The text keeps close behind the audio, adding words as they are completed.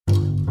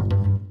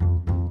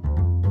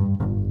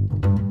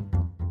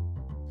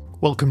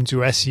Welcome to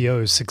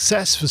SEO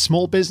Success for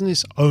Small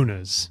Business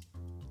Owners.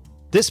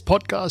 This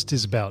podcast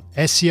is about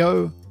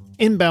SEO,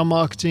 inbound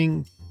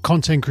marketing,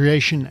 content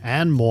creation,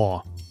 and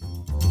more.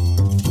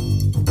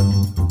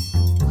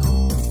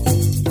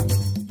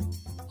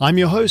 I'm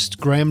your host,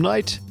 Graham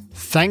Knight.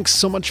 Thanks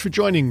so much for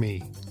joining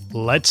me.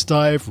 Let's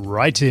dive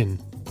right in.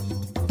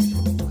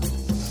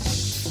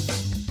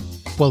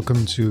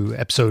 Welcome to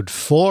episode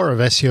 4 of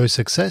SEO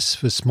Success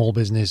for Small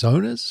Business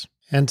Owners.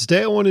 And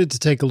today I wanted to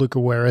take a look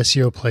at where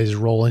SEO plays a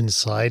role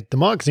inside the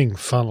marketing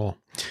funnel.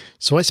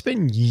 So I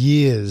spent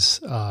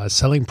years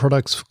selling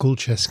products for Cool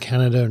Chess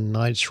Canada,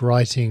 Knight's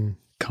Writing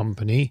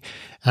Company,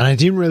 and I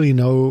didn't really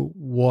know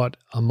what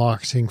a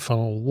marketing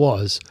funnel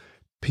was.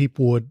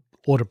 People would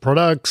order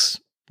products,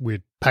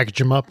 we'd package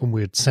them up and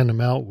we'd send them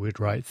out, we'd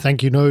write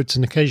thank you notes,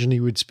 and occasionally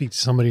we'd speak to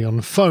somebody on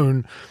the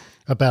phone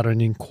about an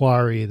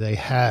inquiry they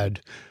had.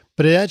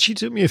 But it actually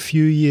took me a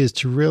few years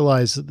to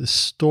realize that the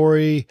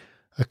story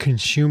a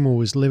consumer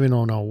was living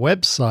on our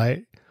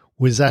website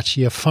was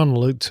actually a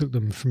funnel that took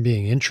them from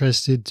being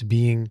interested to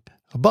being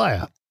a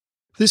buyer.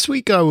 This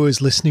week I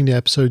was listening to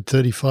episode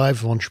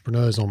 35 of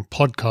Entrepreneurs on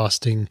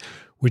Podcasting,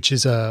 which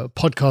is a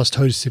podcast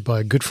hosted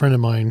by a good friend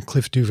of mine,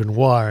 Cliff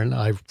Duvenoir, and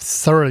I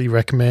thoroughly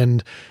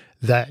recommend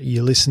that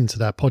you listen to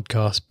that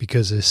podcast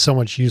because there's so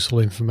much useful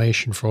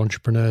information for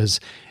entrepreneurs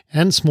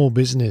and small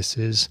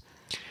businesses.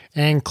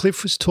 And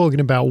Cliff was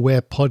talking about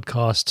where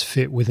podcasts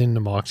fit within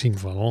the marketing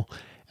funnel,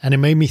 and it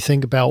made me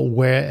think about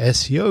where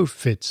SEO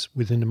fits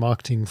within the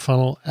marketing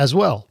funnel as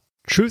well.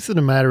 Truth of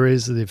the matter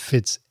is that it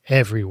fits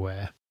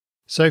everywhere.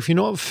 So if you're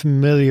not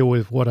familiar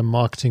with what a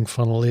marketing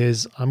funnel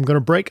is, I'm going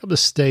to break up the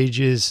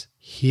stages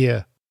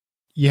here.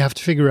 You have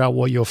to figure out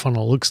what your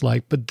funnel looks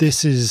like, but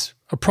this is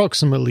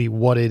approximately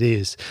what it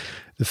is.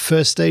 The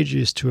first stage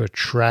is to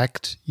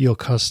attract your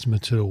customer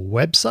to the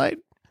website.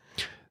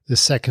 The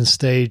second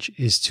stage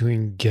is to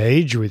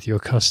engage with your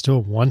customer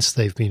once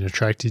they've been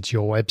attracted to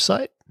your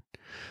website.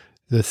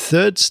 The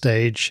third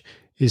stage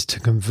is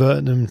to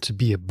convert them to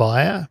be a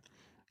buyer.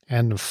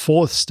 And the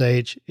fourth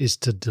stage is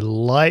to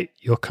delight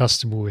your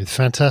customer with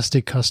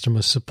fantastic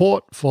customer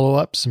support,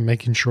 follow-ups, and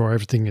making sure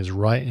everything is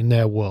right in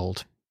their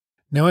world.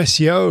 Now,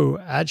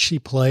 SEO actually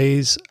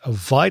plays a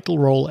vital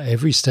role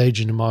every stage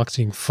in the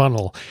marketing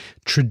funnel.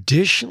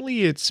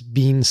 Traditionally, it's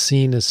been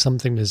seen as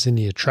something that's in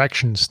the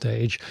attraction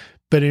stage,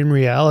 but in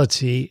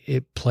reality,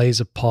 it plays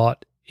a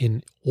part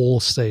in all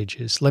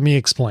stages. Let me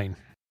explain.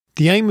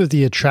 The aim of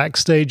the attract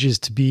stage is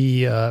to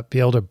be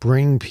able to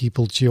bring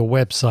people to your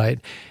website,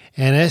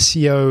 and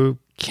SEO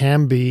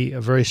can be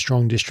a very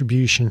strong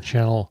distribution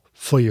channel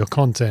for your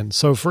content.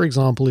 So, for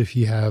example, if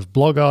you have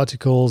blog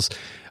articles,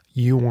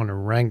 you want to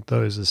rank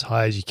those as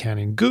high as you can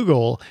in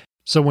Google.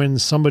 So when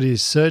somebody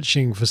is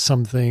searching for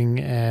something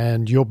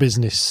and your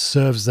business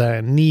serves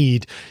that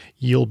need,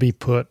 you'll be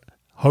put,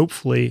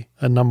 hopefully,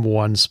 a number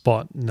one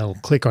spot, and they'll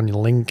click on your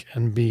link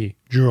and be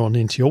drawn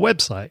into your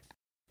website.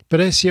 But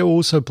SEO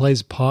also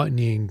plays a part in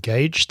the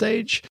engage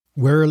stage,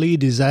 where a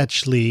lead is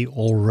actually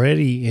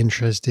already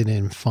interested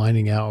in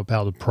finding out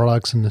about the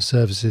products and the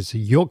services that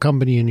your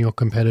company and your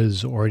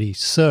competitors already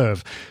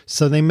serve.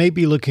 So they may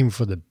be looking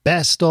for the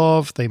best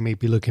of, they may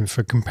be looking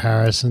for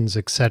comparisons,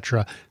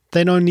 etc.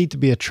 They don't need to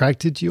be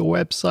attracted to your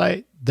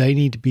website. They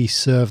need to be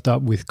served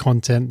up with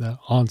content that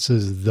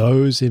answers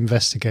those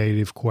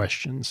investigative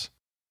questions.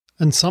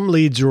 And some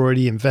leads are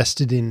already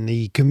invested in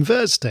the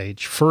convert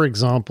stage. For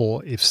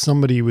example, if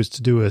somebody was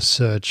to do a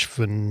search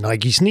for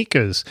Nike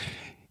sneakers,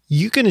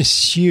 you can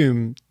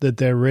assume that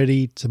they're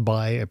ready to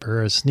buy a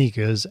pair of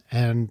sneakers,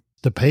 and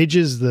the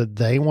pages that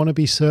they want to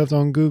be served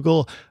on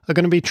Google are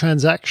going to be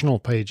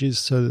transactional pages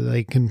so that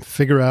they can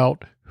figure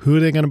out who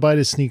they're going to buy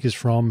the sneakers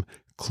from,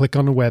 click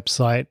on the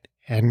website,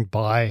 and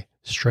buy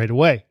straight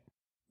away.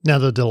 Now,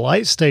 the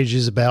delight stage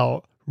is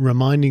about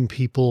reminding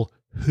people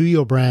who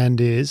your brand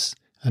is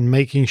and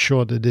making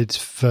sure that it's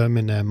firm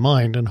in their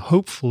mind. And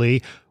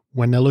hopefully,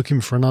 when they're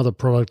looking for another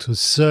product or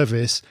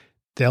service,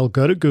 they'll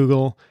go to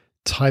Google,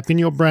 type in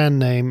your brand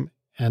name,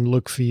 and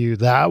look for you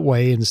that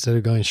way instead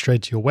of going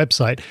straight to your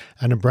website.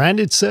 And a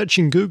branded search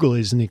in Google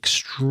is an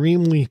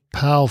extremely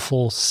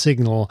powerful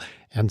signal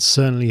and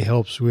certainly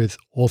helps with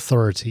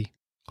authority.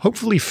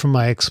 Hopefully, from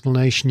my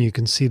explanation, you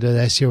can see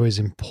that SEO is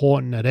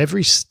important at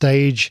every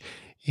stage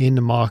in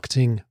the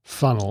marketing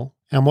funnel.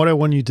 And what I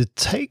want you to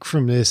take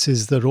from this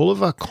is that all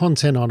of our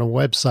content on a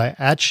website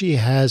actually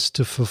has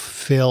to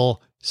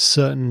fulfill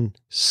certain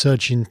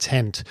search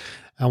intent.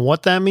 And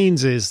what that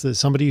means is that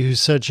somebody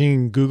who's searching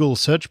in Google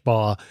search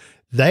bar,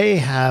 they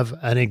have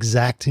an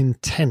exact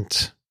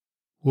intent,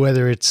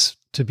 whether it's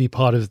to be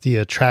part of the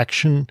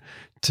attraction,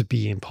 to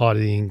be in part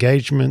of the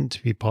engagement,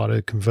 to be part of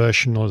the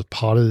conversion, or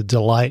part of the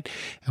delight.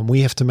 And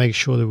we have to make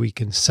sure that we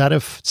can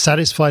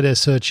satisfy their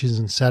searches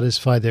and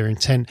satisfy their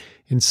intent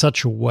in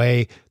such a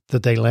way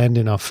that they land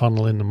in our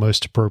funnel in the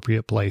most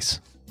appropriate place.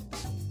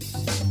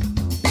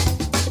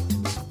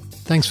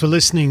 Thanks for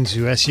listening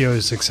to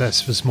SEO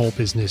Success for Small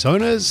Business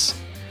Owners.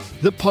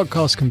 The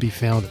podcast can be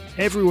found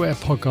everywhere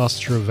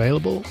podcasts are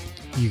available.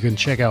 You can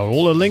check out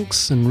all the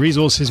links and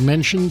resources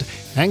mentioned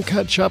and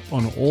catch up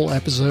on all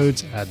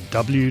episodes at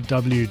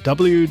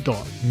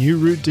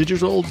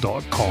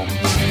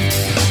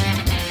www.newrootedigital.com.